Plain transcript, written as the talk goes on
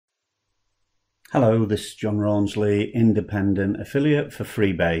Hello, this is John Rawnsley, independent affiliate for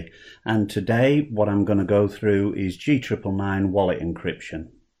Freebay, and today what I'm going to go through is G999 Wallet encryption.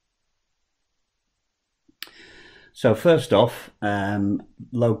 So first off,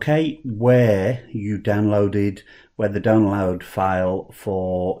 locate where the download file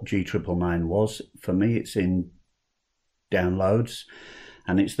for G999 was. For me it's in downloads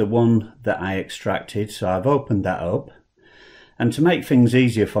and it's the one that I extracted, so I've opened that up. And to make things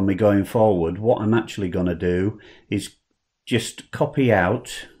easier for me going forward, what I'm actually going to do is just copy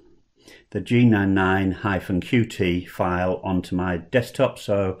out the G999-QT file onto my desktop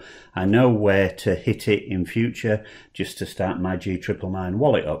so I know where to hit it in future just to start my G999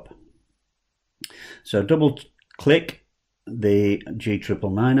 wallet up. So double click the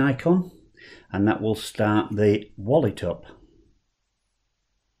G999 icon and that will start the wallet up.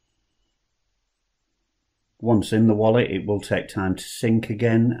 Once in the wallet, it will take time to sync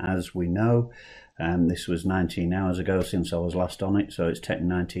again, as we know. This was 19 hours ago since I was last on it, so it's taken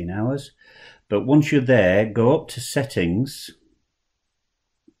 19 hours. But once you're there, go up to settings.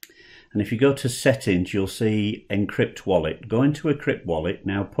 And if you go to settings, you'll see encrypt wallet. Go into encrypt wallet.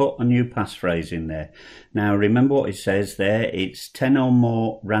 Now put a new passphrase in there. Now remember what it says there. It's 10 or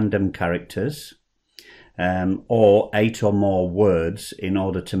more random characters or 8 or more words in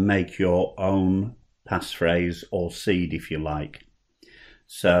order to make your own passphrase or seed, if you like.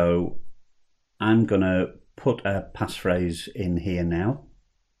 So I'm going to put a passphrase in here now.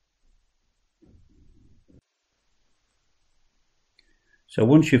 So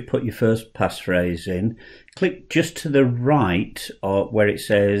once you've put your first passphrase in, click just to the right or where it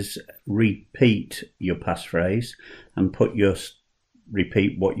says repeat your passphrase and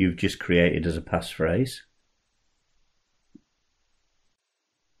repeat what you've just created as a passphrase.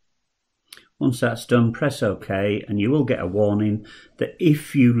 Once that's done, press OK and you will get a warning that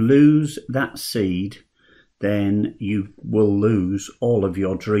if you lose that seed, then you will lose all of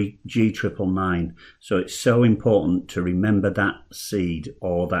your G999. So it's so important to remember that seed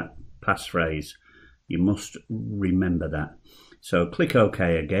or that passphrase. You must remember that. So click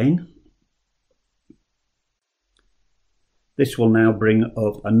OK again. This will now bring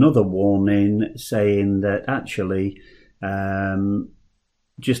up another warning saying that actually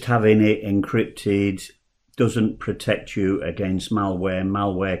just having it encrypted doesn't protect you against malware.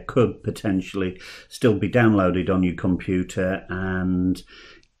 Malware could potentially still be downloaded on your computer and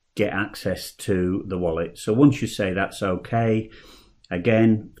get access to the wallet. So once you say that's okay,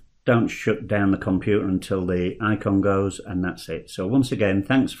 again, don't shut down the computer until the icon goes, and that's it. So once again,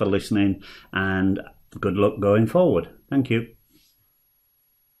 thanks for listening and good luck going forward. Thank you.